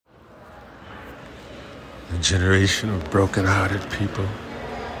A generation of broken-hearted people.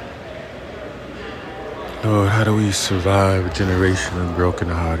 Lord, how do we survive a generation of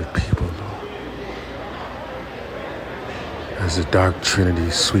broken-hearted people, Lord? As the dark trinity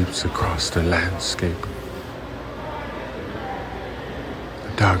sweeps across the landscape.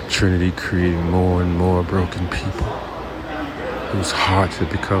 The dark trinity creating more and more broken people whose hearts have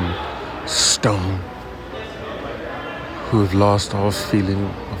become stone, who have lost all feeling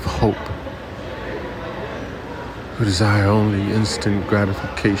of hope, who desire only instant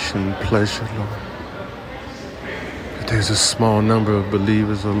gratification, pleasure, Lord. But there's a small number of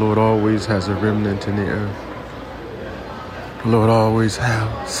believers. The Lord always has a remnant in the earth. The Lord always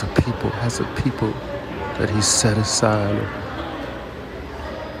has a people that He set aside.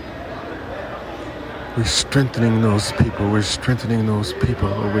 We're strengthening those people. We're strengthening those people.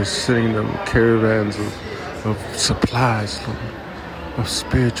 We're sending them caravans of supplies, Lord, of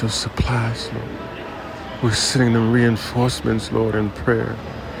spiritual supplies, Lord. We're sending them reinforcements, Lord, in prayer.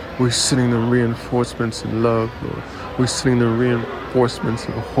 We're sending them reinforcements in love, Lord. We're sending them reinforcements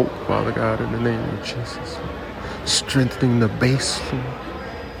of hope, Father God, in the name of Jesus. Strengthening the base, Lord.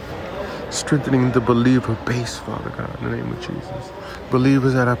 Strengthening the believer base, Father God, in the name of Jesus.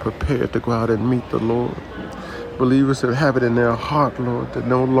 Believers that are prepared to go out and meet the Lord. Believers that have it in their heart, Lord, that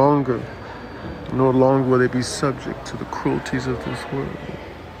no longer will they be subject to the cruelties of this world.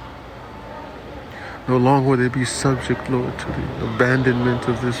 No longer will they be subject, Lord, to the abandonment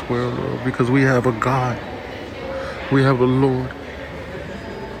of this world, Lord, because we have a God. We have a Lord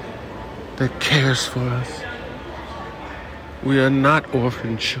that cares for us. We are not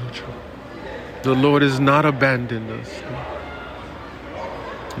orphan children. The Lord has not abandoned us, Lord.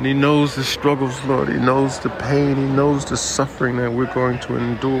 And He knows the struggles, Lord. He knows the pain. He knows the suffering that we're going to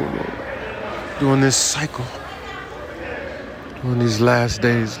endure, Lord, during this cycle. During these last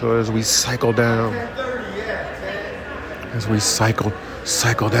days, Lord, as we cycle down. As we cycle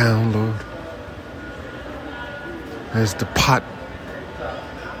down, Lord. As the pot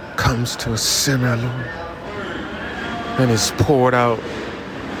comes to a simmer, Lord, and is poured out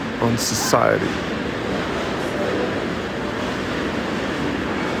on society.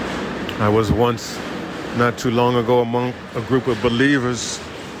 I was once, not too long ago, among a group of believers,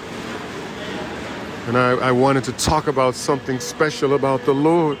 and I wanted to talk about something special about the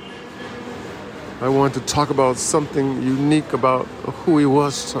Lord. I wanted to talk about something unique about who He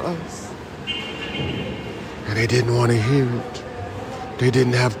was to us. And they didn't want to hear it. They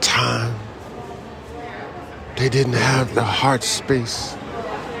didn't have time. They didn't have the heart space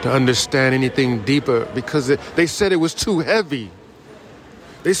to understand anything deeper because they said it was too heavy.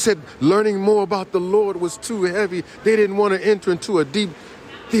 They said learning more about the Lord was too heavy. They didn't want to enter into a deep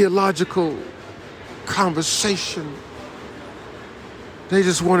theological conversation. They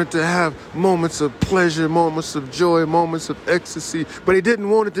just wanted to have moments of pleasure, moments of joy, moments of ecstasy, but they didn't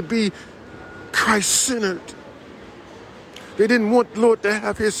want it to be Christ-centered. They didn't want the Lord to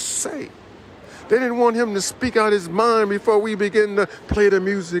have His say. They didn't want Him to speak out His mind before we begin to play the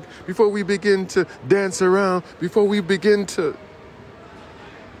music, before we begin to dance around, before we begin to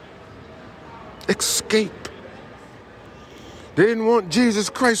escape. They didn't want Jesus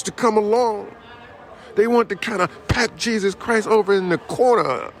Christ to come along. They want to kind of pack Jesus Christ over in the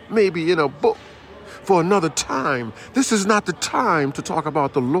corner, maybe in a book, for another time. This is not the time to talk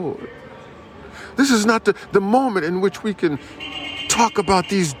about the Lord. This is not the moment in which we can talk about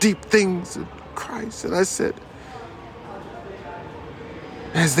these deep things of Christ. And I said,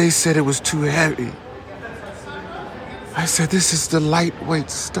 as they said it was too heavy, I said, this is the lightweight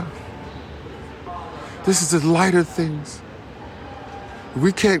stuff. This is the lighter things.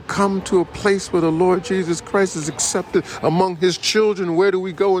 We can't come to a place where the Lord Jesus Christ is accepted among His children. Where do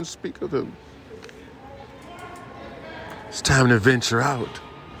we go and speak of Him? It's time to venture out.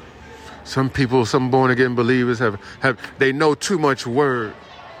 Some people, some born-again believers they know too much word.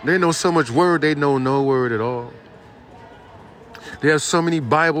 They know so much word, they know no word at all. They have so many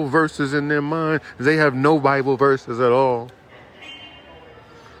Bible verses in their mind, they have no Bible verses at all.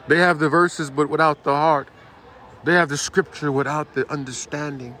 They have the verses, but without the heart. They have the scripture without the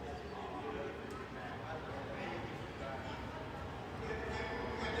understanding.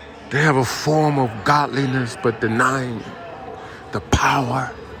 They have a form of godliness, but denying the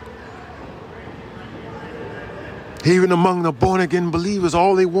power. Even among the born-again believers,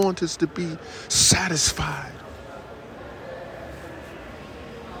 all they want is to be satisfied.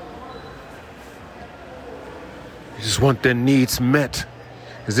 They just want their needs met.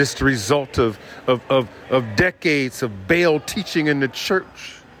 Is this the result of decades of Baal teaching in the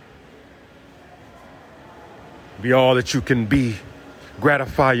church? Be all that you can be.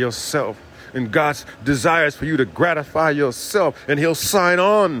 Gratify yourself. and God's desires for you to gratify yourself, and he'll sign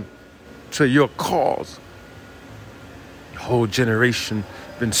on to your cause. The whole generation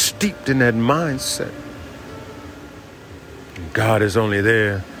been steeped in that mindset. And God is only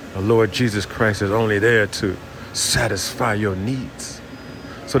there, the Lord Jesus Christ is only there to satisfy your needs.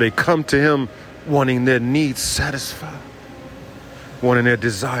 So they come to him wanting their needs satisfied, wanting their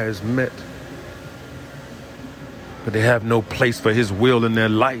desires met. But they have no place for his will in their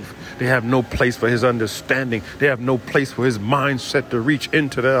life. They have no place for his understanding. They have no place for his mindset to reach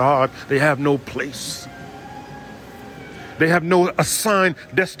into their heart. They have no place. They have no assigned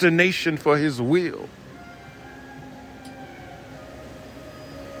destination for his will.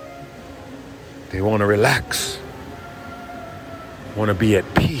 They want to relax, want to be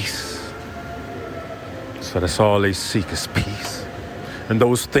at peace. So that's all they seek is peace. And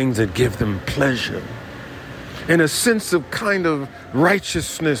those things that give them pleasure. In a sense of kind of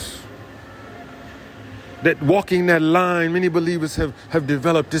righteousness, that walking that line, many believers have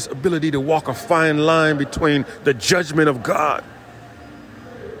developed this ability to walk a fine line between the judgment of God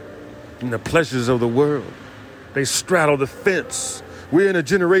and the pleasures of the world. They straddle the fence. We're in a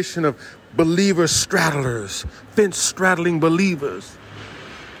generation of believer straddlers, fence straddling believers.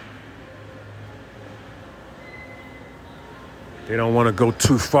 They don't want to go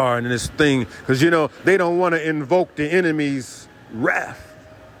too far in this thing because, they don't want to invoke the enemy's wrath.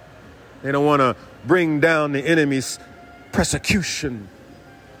 They don't want to bring down the enemy's persecution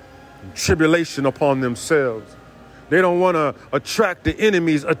and tribulation upon themselves. They don't want to attract the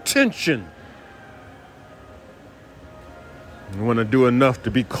enemy's attention. They want to do enough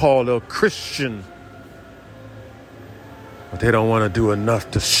to be called a Christian. But they don't want to do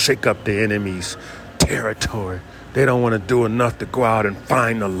enough to shake up the enemy's territory. They don't want to do enough to go out and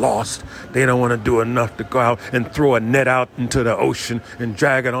find the lost. They don't want to do enough to go out and throw a net out into the ocean and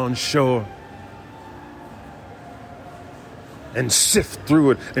drag it on shore and sift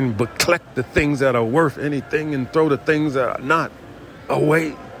through it and collect the things that are worth anything and throw the things that are not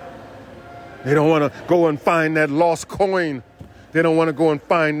away. They don't want to go and find that lost coin. They don't want to go and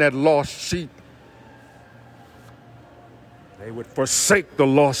find that lost sheep. They would forsake the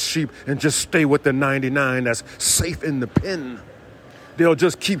lost sheep and just stay with the 99 that's safe in the pen. They'll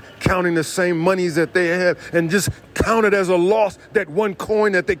just keep counting the same monies that they have and just count it as a loss, that one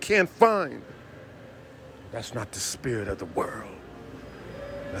coin that they can't find. That's not the spirit of the world.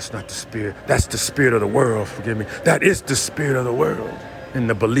 That's not the spirit. That's the spirit of the world, forgive me. That is the spirit of the world in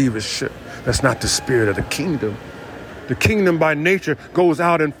the believership. That's not the spirit of the kingdom. The kingdom by nature goes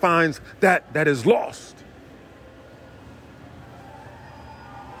out and finds that is lost.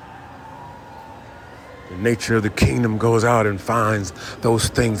 The nature of the kingdom goes out and finds those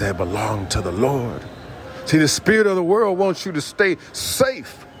things that belong to the Lord. See, the spirit of the world wants you to stay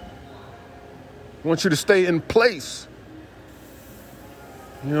safe. Wants you to stay in place.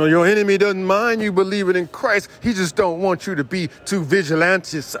 Your enemy doesn't mind you believing in Christ. He just don't want you to be too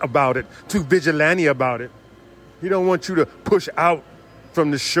vigilante about it. He don't want you to push out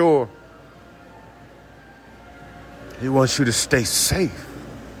from the shore. He wants you to stay safe.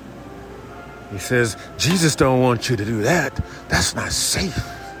 He says, Jesus don't want you to do that. That's not safe.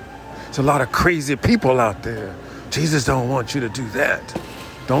 There's a lot of crazy people out there. Jesus don't want you to do that.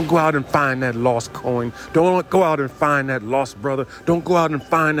 Don't go out and find that lost coin. Don't go out and find that lost brother. Don't go out and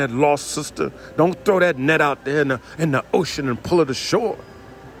find that lost sister. Don't throw that net out there in the ocean and pull it ashore.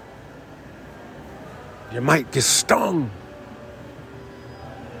 You might get stung.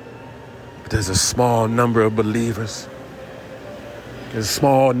 But there's a small number of believers. There's a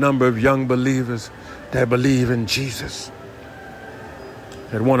small number of young believers that believe in Jesus,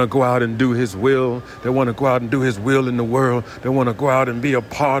 that want to go out and do his will, that want to go out and do his will in the world, that want to go out and be a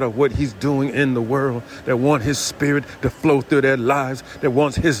part of what he's doing in the world, that want his spirit to flow through their lives, that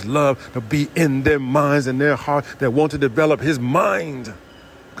wants his love to be in their minds and their heart, that want to develop his mind.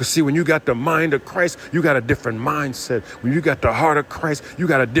 Because see, when you got the mind of Christ, you got a different mindset. When you got the heart of Christ, you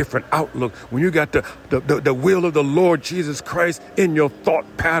got a different outlook. When you got the will of the Lord Jesus Christ in your thought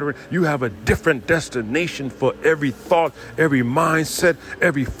pattern, you have a different destination for every thought, every mindset,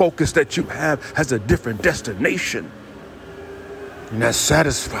 every focus that you have has a different destination. You're not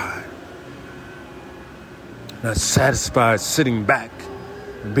satisfied. Not satisfied sitting back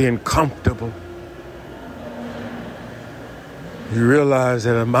and being comfortable. You realize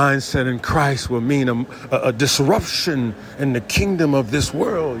that a mindset in Christ will mean a disruption in the kingdom of this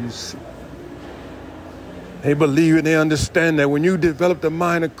world, you see. They believe and they understand that when you develop the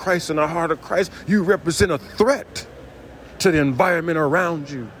mind of Christ and the heart of Christ, you represent a threat to the environment around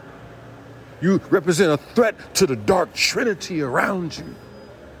you. You represent a threat to the dark trinity around you.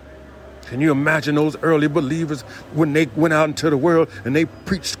 Can you imagine those early believers when they went out into the world and they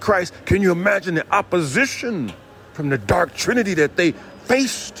preached Christ? Can you imagine the opposition from the dark trinity that they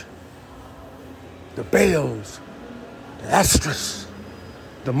faced? The Baals, the Astras,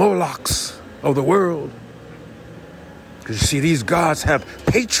 the Molochs of the world. Because you see, these gods have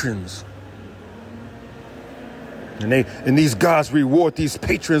patrons. And these gods reward these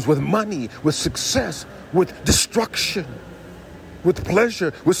patrons with money, with success, with destruction, with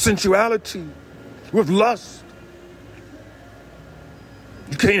pleasure, with sensuality, with lust.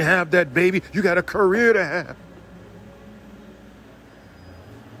 You can't have that, baby. You got a career to have.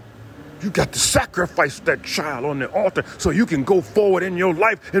 You got to sacrifice that child on the altar so you can go forward in your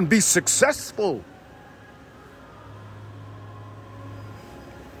life and be successful.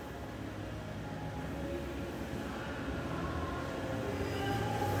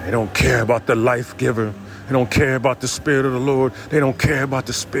 They don't care about the life giver. They don't care about the Spirit of the Lord. They don't care about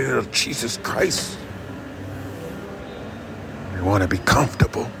the Spirit of Jesus Christ. They want to be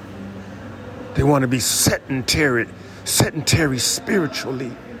comfortable. They want to be sedentary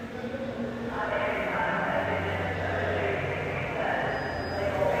spiritually.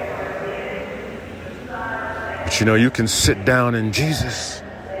 But you know, you can sit down in Jesus.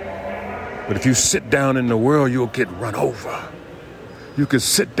 But if you sit down in the world, you'll get run over. You can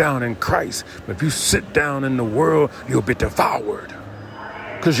sit down in Christ, but if you sit down in the world, you'll be devoured.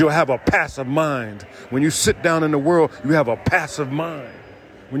 Because you'll have a passive mind. When you sit down in the world, you have a passive mind.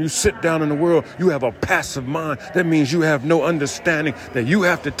 When you sit down in the world, you have a passive mind. That means you have no understanding that you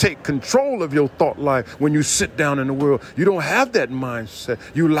have to take control of your thought life when you sit down in the world. You don't have that mindset.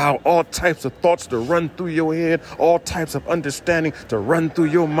 You allow all types of thoughts to run through your head, all types of understanding to run through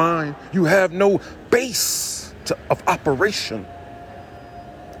your mind. You have no base of operation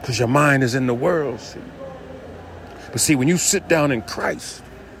because your mind is in the world, see. But see, when you sit down in Christ,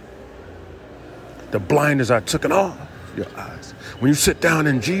 the blinders are taken off your eyes. When you sit down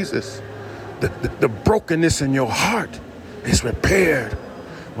in Jesus, the brokenness in your heart is repaired.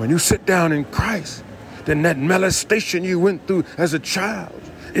 When you sit down in Christ, then that molestation you went through as a child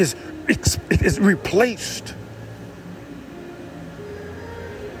is replaced.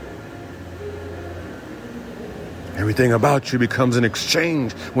 Everything about you becomes an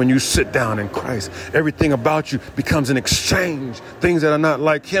exchange when you sit down in Christ. Everything about you becomes an exchange. Things that are not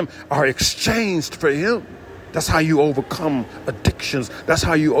like Him are exchanged for Him. That's how you overcome addictions. That's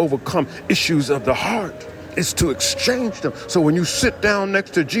how you overcome issues of the heart. It's to exchange them. So when you sit down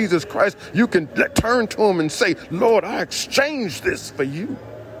next to Jesus Christ, you can turn to Him and say, Lord, I exchange this for you.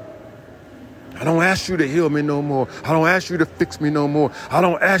 I don't ask you to heal me no more. I don't ask you to fix me no more. I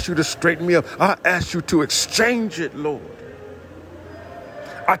don't ask you to straighten me up. I ask you to exchange it, Lord.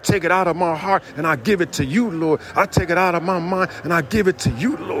 I take it out of my heart and I give it to you, Lord. I take it out of my mind and I give it to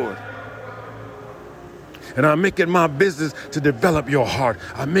you, Lord. And I make it my business to develop your heart.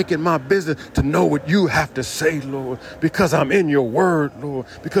 I make it my business to know what you have to say, Lord, because I'm in your word, Lord,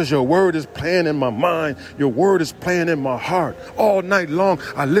 because your word is playing in my mind. Your word is playing in my heart. All night long,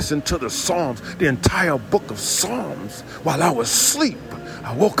 I listened to the Psalms, the entire book of Psalms. While I was asleep,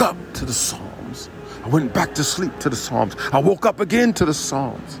 I woke up to the Psalms. I went back to sleep to the Psalms. I woke up again to the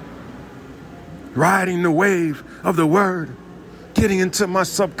Psalms, riding the wave of the word, getting into my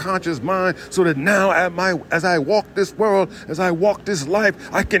subconscious mind so that now as I walk this world, as I walk this life,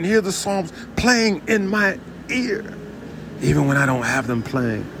 I can hear the Psalms playing in my ear, even when I don't have them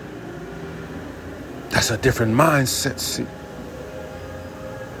playing. That's a different mindset, see.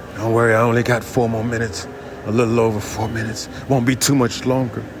 Don't worry, I only got 4 more minutes, a little over 4 minutes. Won't be too much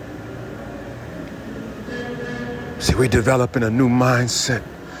longer. See, we're developing a new mindset.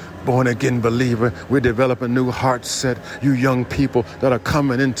 Born again believer, we develop a new heart set. You young people that are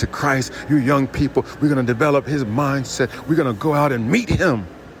coming into Christ, you young people, we're going to develop His mindset. We're going to go out and meet Him.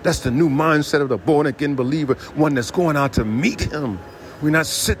 That's the new mindset of the born again believer, one that's going out to meet Him. We're not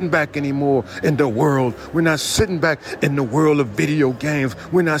sitting back anymore in the world. We're not sitting back in the world of video games.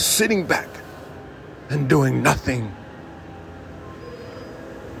 We're not sitting back and doing nothing.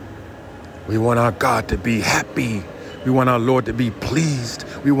 We want our God to be happy. We want our Lord to be pleased.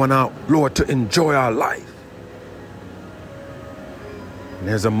 We want our Lord to enjoy our life. And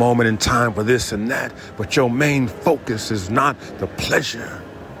there's a moment in time for this and that, but your main focus is not the pleasure.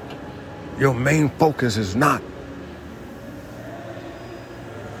 Your main focus is not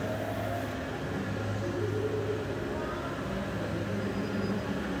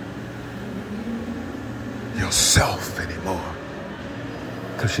yourself anymore.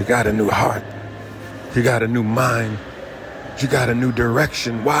 Because you got a new heart. You got a new mind. You got a new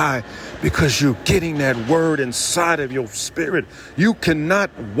direction. Why? Because you're getting that word inside of your spirit. You cannot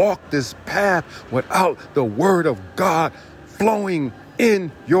walk this path without the word of God flowing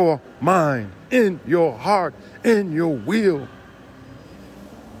in your mind, in your heart, in your will. You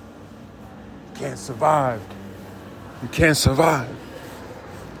can't survive. You can't survive.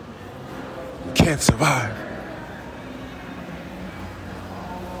 You can't survive.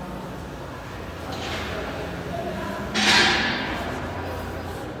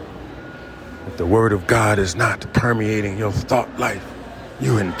 If the word of God is not permeating your thought life,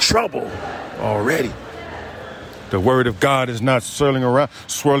 you're in trouble already. The word of God is not swirling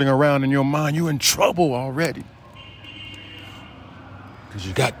around in your mind, you're in trouble already. Because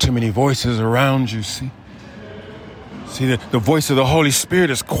you got too many voices around you, see? See, the voice of the Holy Spirit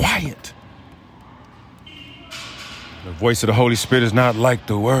is quiet. The voice of the Holy Spirit is not like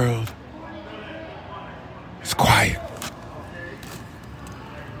the world. It's quiet.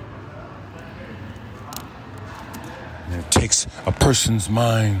 And it takes a person's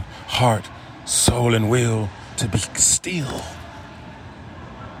mind, heart, soul, and will to be still,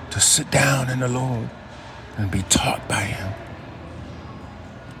 to sit down in the Lord and be taught by Him.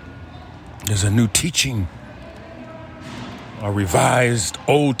 There's a new teaching, a revised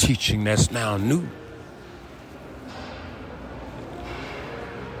old teaching that's now new.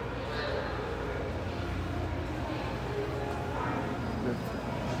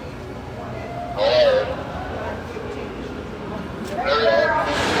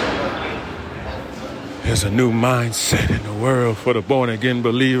 There's a new mindset in the world for the born-again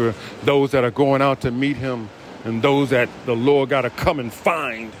believer, those that are going out to meet Him and those that the Lord got to come and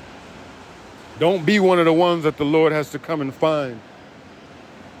find. Don't be one of the ones that the Lord has to come and find.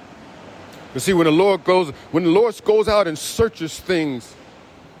 But see, when the Lord goes out and searches things,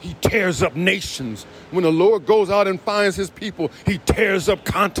 He tears up nations. When the Lord goes out and finds His people, He tears up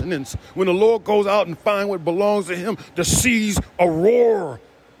continents. When the Lord goes out and finds what belongs to Him, the seas roar.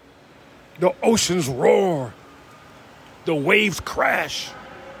 The oceans roar. The waves crash.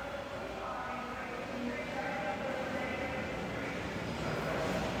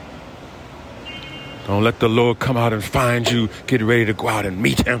 Don't let the Lord come out and find you. Get ready to go out and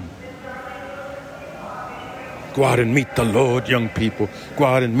meet Him. Go out and meet the Lord, young people. Go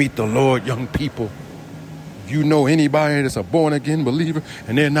out and meet the Lord, young people. If you know anybody that's a born-again believer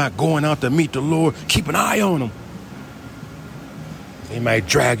and they're not going out to meet the Lord, keep an eye on them. They might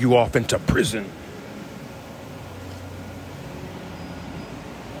drag you off into prison.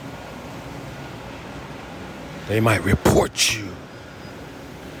 They might report you.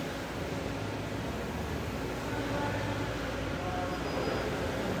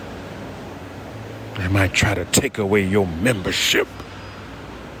 They might try to take away your membership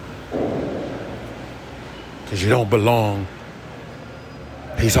because you don't belong.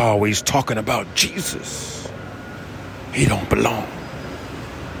 He's always talking about Jesus. He don't belong.